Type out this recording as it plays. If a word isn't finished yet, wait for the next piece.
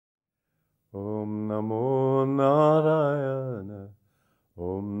Om Namo Narayana.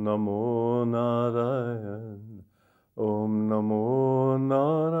 Om Namo Narayana. Om Namo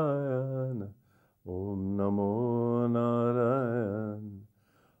Narayana. Om Namo Narayana.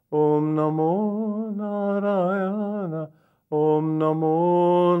 Om Namo Narayana. Om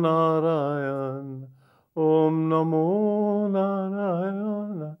Namo Narayana. Om Namo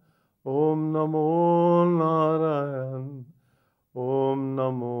Narayana. Om Namo Narayana. Om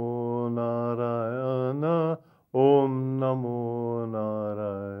Namo Narayana. Om Namo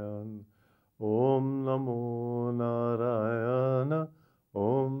Narayana. Om Namo Narayana.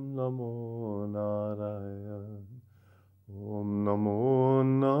 Om Namo Narayana. Om Namo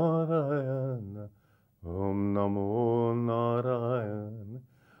Narayana. Om Namo Narayana.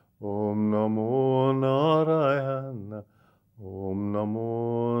 Om Namo Narayana. Om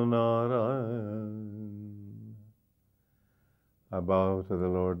Namo Narayana. I bow to the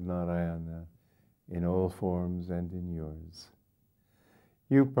Lord Narayana in all forms and in yours.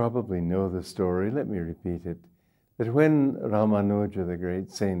 You probably know the story, let me repeat it, that when Ramanuja, the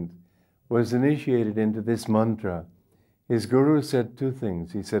great saint, was initiated into this mantra, his guru said two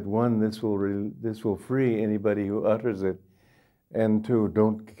things. He said, one, this will free anybody who utters it, and two,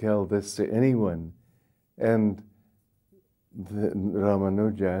 don't tell this to anyone. And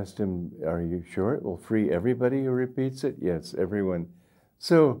Ramanuja asked him, are you sure it will free everybody who repeats it? Yes, everyone.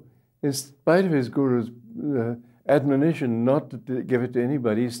 So, in spite of his guru's admonition not to give it to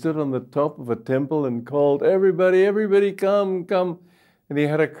anybody, he stood on the top of a temple and called, everybody, everybody, come, come. And he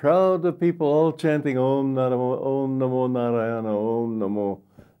had a crowd of people all chanting, Om Namo Narayana, Om Namo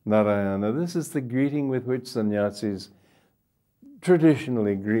Narayana. This is the greeting with which sannyasis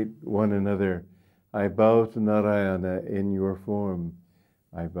traditionally greet one another. I bow to Narayana in your form.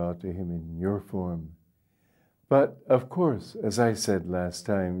 I bow to him in your form. But of course, as I said last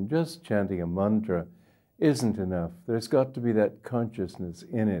time, just chanting a mantra isn't enough. There's got to be that consciousness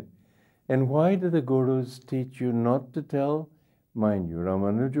in it. And why do the gurus teach you not to tell? Mind you,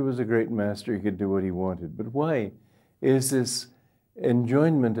 Ramanuja was a great master. He could do what he wanted. But why is this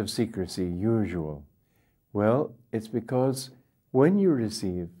enjoyment of secrecy usual? Well, it's because when you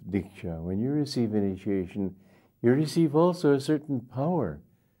receive diksha, when you receive initiation, you receive also a certain power.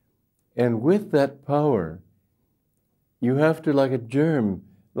 And with that power, you have to, like a germ,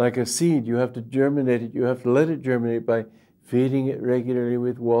 like a seed, you have to germinate it. You have to let it germinate by feeding it regularly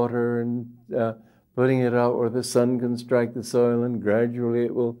with water and putting it out where the sun can strike the soil, and gradually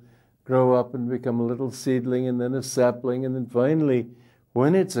it will grow up and become a little seedling and then a sapling. And then finally,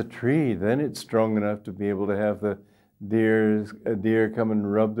 when it's a tree, then it's strong enough to be able to have a deer come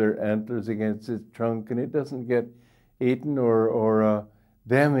and rub their antlers against its trunk, and it doesn't get eaten or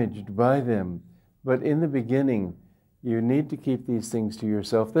damaged by them. But in the beginning, you need to keep these things to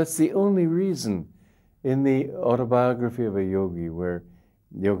yourself. That's the only reason in the Autobiography of a Yogi, where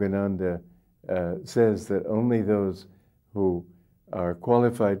Yogananda says that only those who are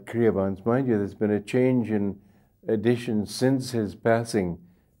qualified Kriyabans, mind you, there's been a change in edition since his passing.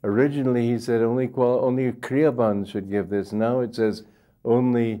 Originally, he said only Kriyabans should give this. Now it says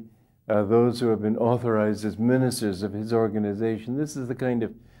only those who have been authorized as ministers of his organization. This is the kind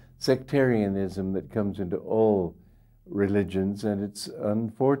of sectarianism that comes into all religions, and it's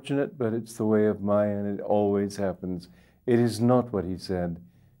unfortunate, but it's the way of Maya, and it always happens. It is not what he said.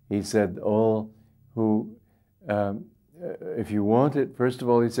 He said all who, if you want it, first of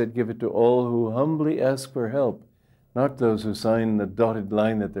all, he said, give it to all who humbly ask for help, not those who sign the dotted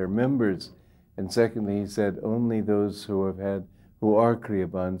line that they're members. And secondly, he said, only those who are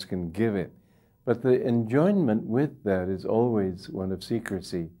Kriyabans can give it. But the enjoyment with that is always one of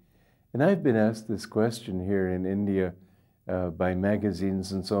secrecy. And I've been asked this question here in India by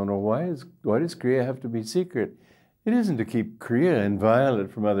magazines and so on, why does Kriya have to be secret? It isn't to keep Kriya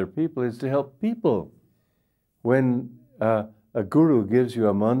inviolate from other people, it's to help people. When a guru gives you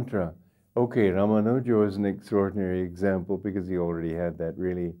a mantra, okay, Ramanuja was an extraordinary example because he already had that,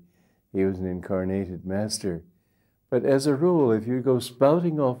 really. He was an incarnated master. But as a rule, if you go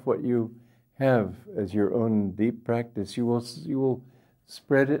spouting off what you have as your own deep practice, you will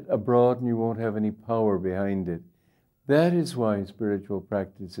spread it abroad and you won't have any power behind it. That is why spiritual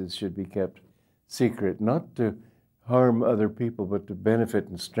practices should be kept secret, not to harm other people, but to benefit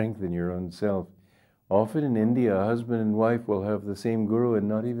and strengthen your own self. Often in India, a husband and wife will have the same guru and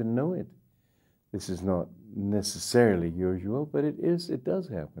not even know it. This is not necessarily usual, but it does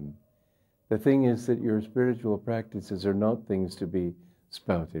happen. The thing is that your spiritual practices are not things to be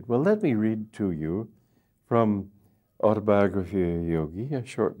spouted. Well, let me read to you from Autobiography of a Yogi, a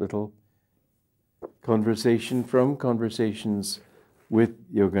short little conversation from Conversations with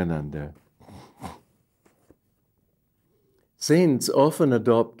Yogananda. Saints often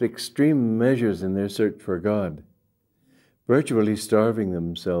adopt extreme measures in their search for God, virtually starving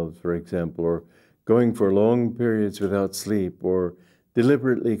themselves, for example, or going for long periods without sleep, or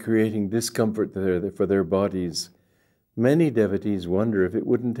deliberately creating discomfort for their bodies. Many devotees wonder if it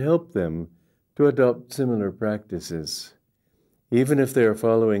wouldn't help them to adopt similar practices, even if they are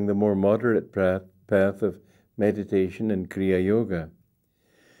following the more moderate path of meditation and Kriya Yoga.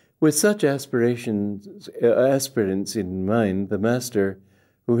 With such aspirants in mind, the Master,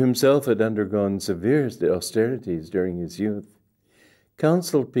 who himself had undergone severe austerities during his youth,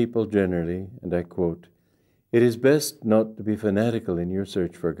 counseled people generally, and I quote, "It is best not to be fanatical in your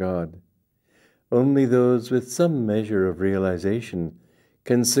search for God. Only those with some measure of realization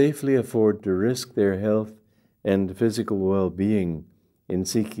can safely afford to risk their health and physical well-being in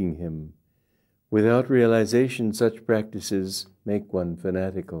seeking Him. Without realization, such practices make one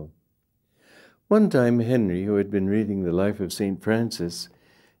fanatical." One time, Henry, who had been reading the life of St. Francis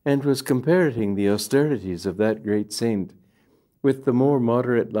and was comparing the austerities of that great saint with the more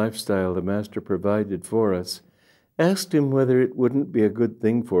moderate lifestyle the Master provided for us, asked him whether it wouldn't be a good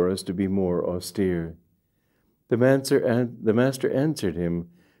thing for us to be more austere. The Master answered him,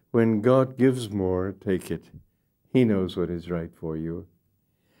 "When God gives more, take it. He knows what is right for you."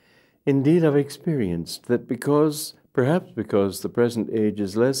 Indeed, I've experienced that perhaps because the present age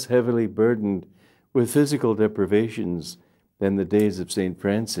is less heavily burdened with physical deprivations than the days of St.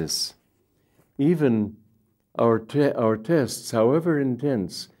 Francis, even our tests, however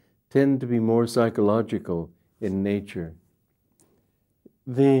intense, tend to be more psychological in nature.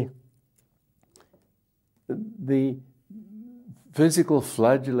 The physical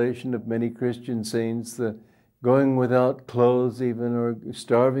flagellation of many Christian saints, the going without clothes even, or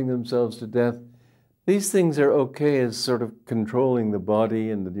starving themselves to death, these things are okay as sort of controlling the body,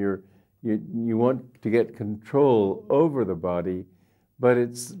 and you want to get control over the body, but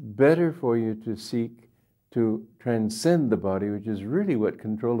it's better for you to seek to transcend the body, which is really what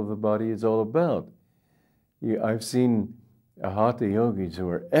control of the body is all about. I've seen Hatha yogis who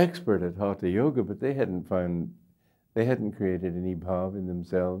are expert at Hatha yoga, but they hadn't created any bhav in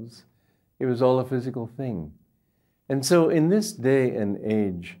themselves. It was all a physical thing. And so in this day and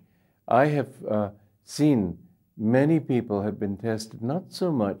age, I have seen many people have been tested, not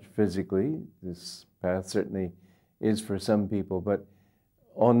so much physically. This path certainly is for some people, but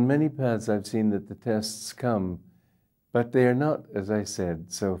on many paths I've seen that the tests come, but they are not, as I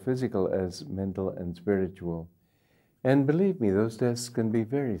said, so physical as mental and spiritual. And believe me, those tests can be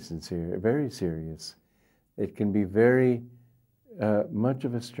very sincere, very serious. It can be very much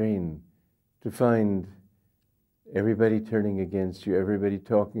of a strain to find everybody turning against you, everybody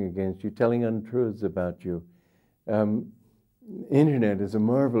talking against you, telling untruths about you. Internet is a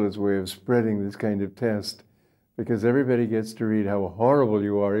marvelous way of spreading this kind of test, because everybody gets to read how horrible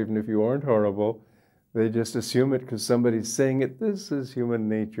you are, even if you aren't horrible. They just assume it because somebody's saying it. This is human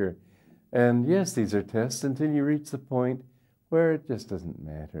nature. And yes, these are tests until you reach the point where it just doesn't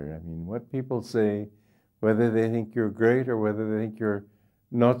matter. I mean, what people say, whether they think you're great or whether they think you're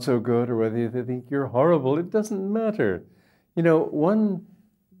not so good or whether they think you're horrible, it doesn't matter. You know, one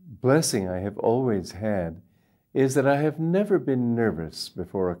blessing I have always had is that I have never been nervous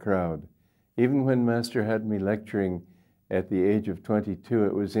before a crowd. Even when Master had me lecturing at the age of 22,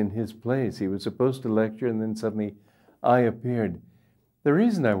 it was in his place. He was supposed to lecture, and then suddenly I appeared. The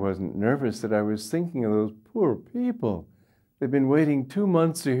reason I wasn't nervous, that I was thinking of those poor people. They've been waiting 2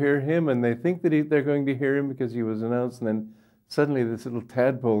 months to hear him, and they think that they're going to hear him because he was announced, and then suddenly this little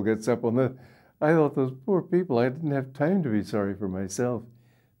tadpole gets up on the... I thought, those poor people, I didn't have time to be sorry for myself.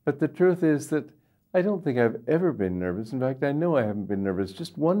 But the truth is that I don't think I've ever been nervous. In fact, I know I haven't been nervous.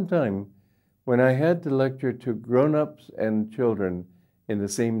 Just one time, when I had to lecture to grown-ups and children in the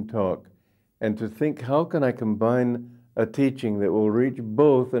same talk, and to think, how can I combine a teaching that will reach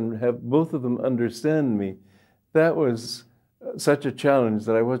both and have both of them understand me, that was such a challenge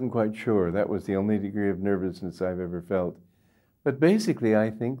that I wasn't quite sure. That was the only degree of nervousness I've ever felt. But basically, I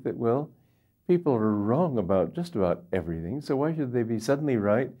think that, well, people are wrong about just about everything, so why should they be suddenly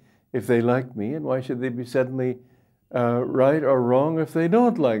right if they like me, and why should they be suddenly right or wrong if they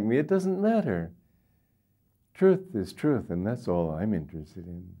don't like me? It doesn't matter. Truth is truth, and that's all I'm interested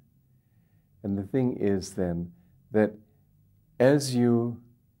in. And the thing is then that as you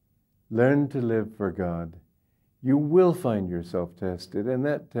learn to live for God, you will find yourself tested, and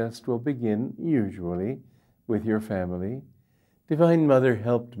that test will begin usually with your family. Divine Mother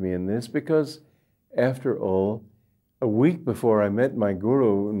helped me in this because, after all, a week before I met my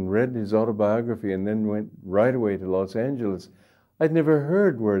guru and read his autobiography and then went right away to Los Angeles, I'd never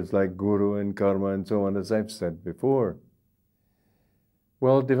heard words like guru and karma and so on, as I've said before.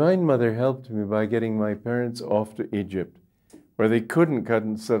 Well, Divine Mother helped me by getting my parents off to Egypt, where they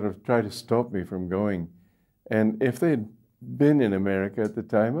couldn't sort of try to stop me from going. And if they'd been in America at the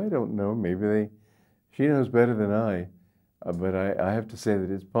time, I don't know, maybe she knows better than I. But I have to say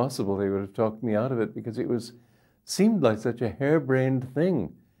that it's possible they would have talked me out of it, because it seemed like such a harebrained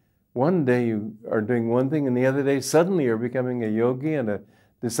thing. One day you are doing one thing, and the other day suddenly you're becoming a yogi and a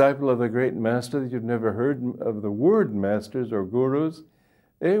disciple of the great master that you've never heard of the word masters or gurus.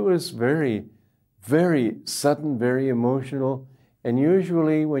 It was very, very sudden, very emotional. And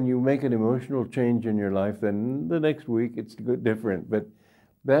usually when you make an emotional change in your life, then the next week it's different. But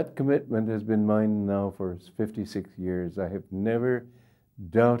that commitment has been mine now for 56 years. I have never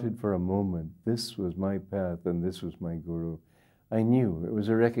doubted for a moment this was my path and this was my guru. I knew it was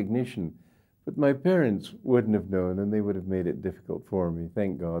a recognition, but my parents wouldn't have known, and they would have made it difficult for me.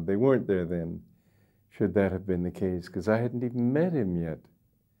 Thank God they weren't there then, should that have been the case, because I hadn't even met him yet.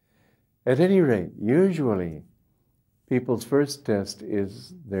 At any rate, usually people's first test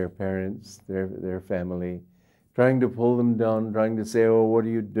is their parents, their family, trying to pull them down, trying to say, oh, what are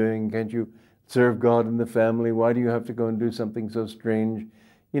you doing? Can't you serve God in the family? Why do you have to go and do something so strange?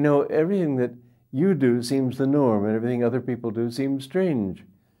 You know, everything that you do seems the norm, and everything other people do seems strange.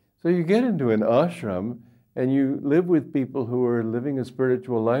 So you get into an ashram, and you live with people who are living a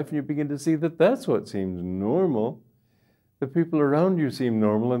spiritual life, and you begin to see that that's what seems normal. The people around you seem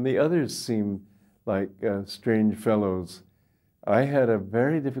normal, and the others seem like strange fellows. I had a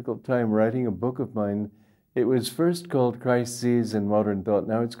very difficult time writing a book of mine. It was first called Christ Sees in Modern Thought.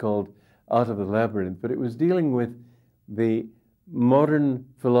 Now it's called Out of the Labyrinth. But it was dealing with the modern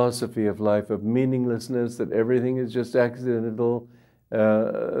philosophy of life, of meaninglessness, that everything is just accidental.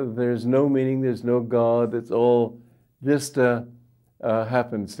 There's no meaning, there's no God. It's all just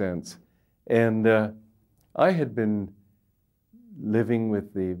happenstance. And I had been living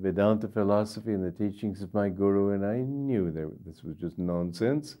with the Vedanta philosophy and the teachings of my guru, and I knew that this was just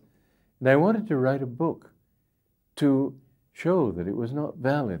nonsense. And I wanted to write a book to show that it was not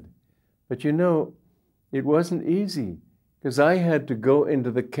valid. But you know, it wasn't easy, because I had to go into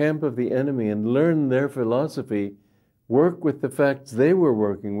the camp of the enemy and learn their philosophy, work with the facts they were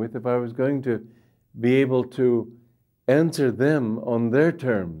working with, if I was going to be able to answer them on their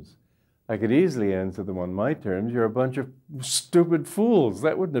terms. I could easily answer them on my terms. You're a bunch of stupid fools.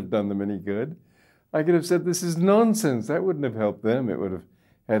 That wouldn't have done them any good. I could have said, this is nonsense. That wouldn't have helped them. It would have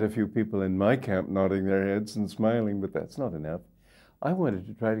had a few people in my camp nodding their heads and smiling, but that's not enough. I wanted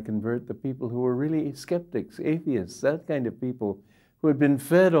to try to convert the people who were really skeptics, atheists, that kind of people who had been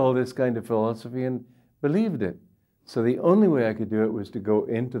fed all this kind of philosophy and believed it. So the only way I could do it was to go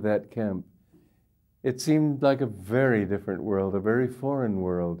into that camp. It seemed like a very different world, a very foreign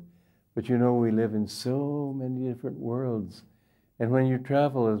world. But you know, we live in so many different worlds. And when you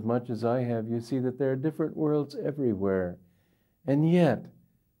travel as much as I have, you see that there are different worlds everywhere. And yet,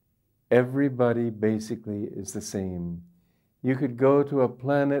 everybody basically is the same. You could go to a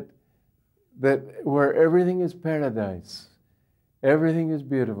planet where everything is paradise. Everything is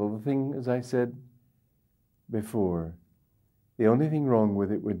beautiful. The thing, as I said before, the only thing wrong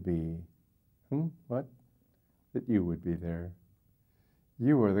with it would be, what? That you would be there.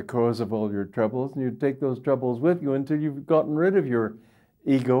 You are the cause of all your troubles, and you take those troubles with you until you've gotten rid of your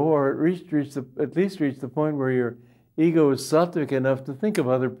ego, or at least reach the point where your ego is sattvic enough to think of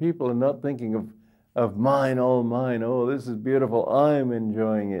other people and not thinking of mine, all mine. Oh, this is beautiful. I'm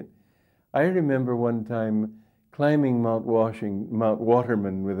enjoying it. I remember one time climbing Mount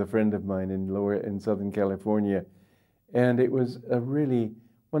Waterman with a friend of mine in Southern California, and it was a really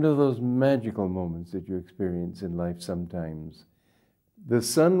one of those magical moments that you experience in life sometimes. The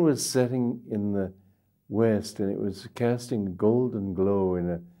sun was setting in the west, and it was casting a golden glow in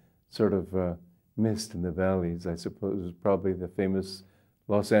a sort of mist in the valleys. I suppose it was probably the famous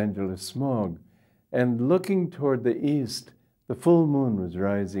Los Angeles smog. And looking toward the east, the full moon was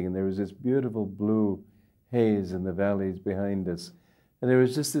rising, and there was this beautiful blue haze in the valleys behind us. And there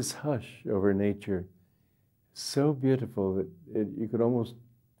was just this hush over nature, so beautiful that you could almost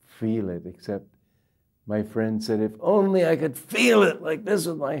feel it, except my friend said, if only I could feel it like this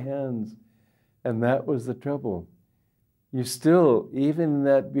with my hands. And that was the trouble. You still, even in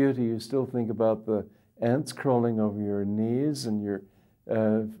that beauty, you still think about the ants crawling over your knees, and you're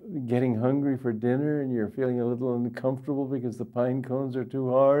getting hungry for dinner, and you're feeling a little uncomfortable because the pine cones are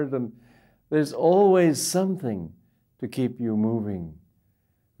too hard, and there's always something to keep you moving.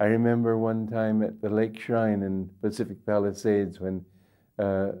 I remember one time at the Lake Shrine in Pacific Palisades when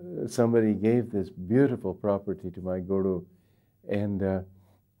somebody gave this beautiful property to my guru, and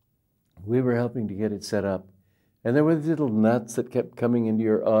we were helping to get it set up. And there were these little gnats that kept coming into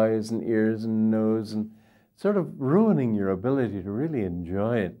your eyes and ears and nose and sort of ruining your ability to really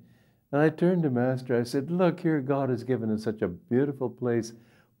enjoy it. And I turned to Master, I said, look, here God has given us such a beautiful place.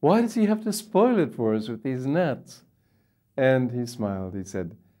 Why does he have to spoil it for us with these gnats? And he smiled, he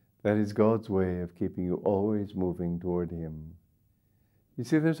said, that is God's way of keeping you always moving toward him. You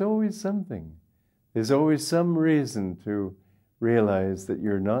see, there's always something. There's always some reason to realize that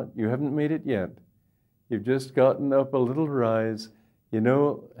you haven't made it yet. You've just gotten up a little rise. You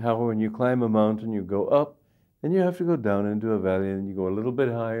know how when you climb a mountain, you go up, then you have to go down into a valley, and you go a little bit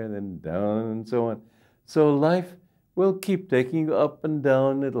higher, then down, and so on. So life will keep taking you up and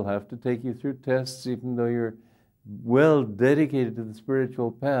down. It'll have to take you through tests, even though you're well dedicated to the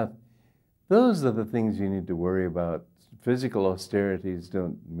spiritual path. Those are the things you need to worry about. Physical austerities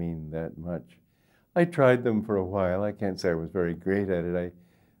don't mean that much. I tried them for a while. I can't say I was very great at it.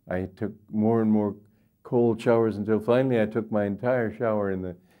 I took more and more cold showers until finally I took my entire shower in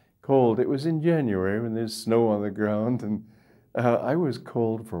the cold. It was in January when there's snow on the ground, and I was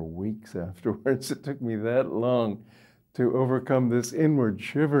cold for weeks afterwards. It took me that long to overcome this inward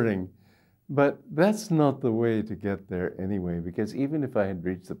shivering. But that's not the way to get there anyway, because even if I had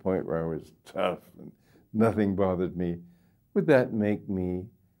reached the point where I was tough and nothing bothered me, would that make me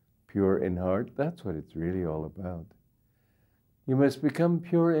pure in heart? That's what it's really all about. You must become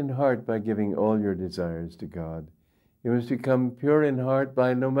pure in heart by giving all your desires to God. You must become pure in heart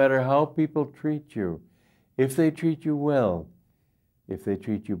by no matter how people treat you. If they treat you well, if they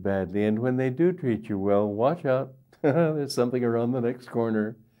treat you badly, and when they do treat you well, watch out. There's something around the next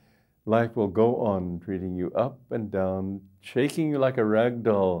corner. Life will go on treating you up and down, shaking you like a rag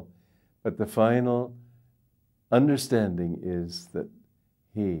doll. But the final understanding is that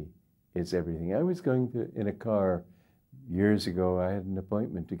he is everything. I was going in a car years ago. I had an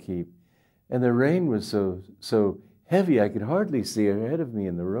appointment to keep, and the rain was so heavy I could hardly see ahead of me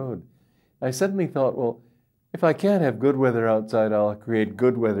in the road. I suddenly thought, well, if I can't have good weather outside, I'll create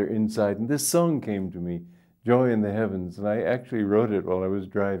good weather inside. And this song came to me, Joy in the Heavens, and I actually wrote it while I was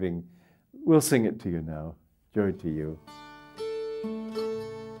driving. We'll sing it to you now. Joy to you.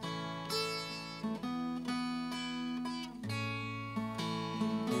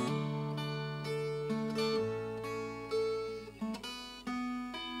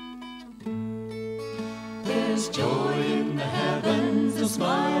 There's joy in the heavens, a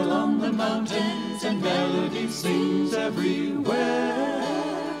smile on the mountains, and melody sings everywhere.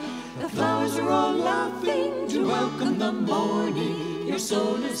 The flowers are all laughing to welcome the morning. Your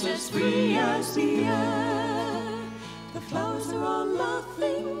soul is as free as the air. The flowers are all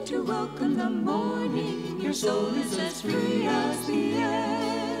laughing to welcome the morning. Your soul is as free as the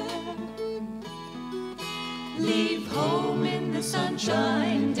air. Leave home in the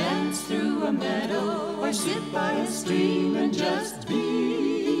sunshine, dance through a meadow, or sit by a stream and just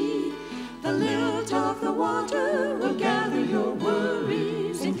be. The lilt of the water will gather your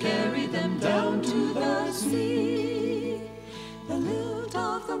worries and carry them down to the sea. The lilt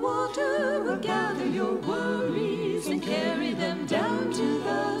of the water will gather your worries and carry them down to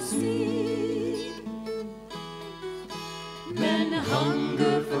the sea. Men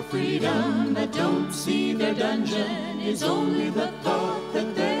hunger for freedom but don't see their dungeon is only the thought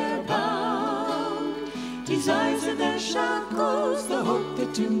that they're bound. Desires are their shackles, the hope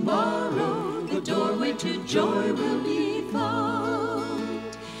that tomorrow the doorway to joy will be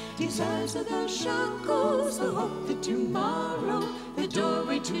found. Desires are their shackles, the hope that tomorrow the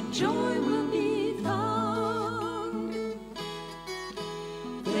doorway to joy will be found.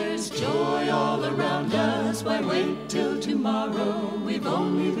 There's joy all around us, why wait till tomorrow? We've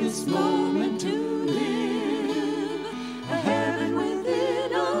only this moment to live. A heaven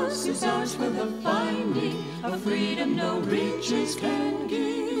within us is ours for the finding, a freedom no riches can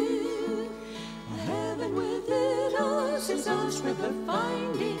give. A heaven within us is ours for the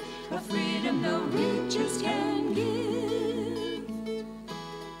finding, a freedom no riches can give.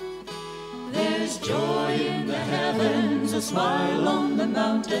 There's joy in the heavens, a smile on the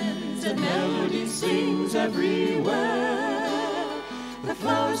mountains, and melody sings everywhere. The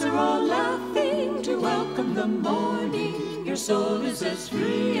flowers are all laughing to welcome the morning. Your soul is as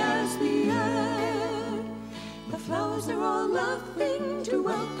free as the air. The flowers are all laughing to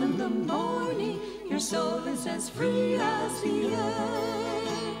welcome the morning. Your soul is as free as the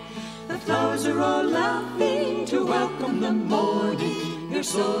air. The flowers are all laughing to welcome the morning. Your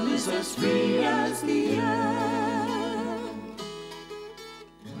soul is as free as the air.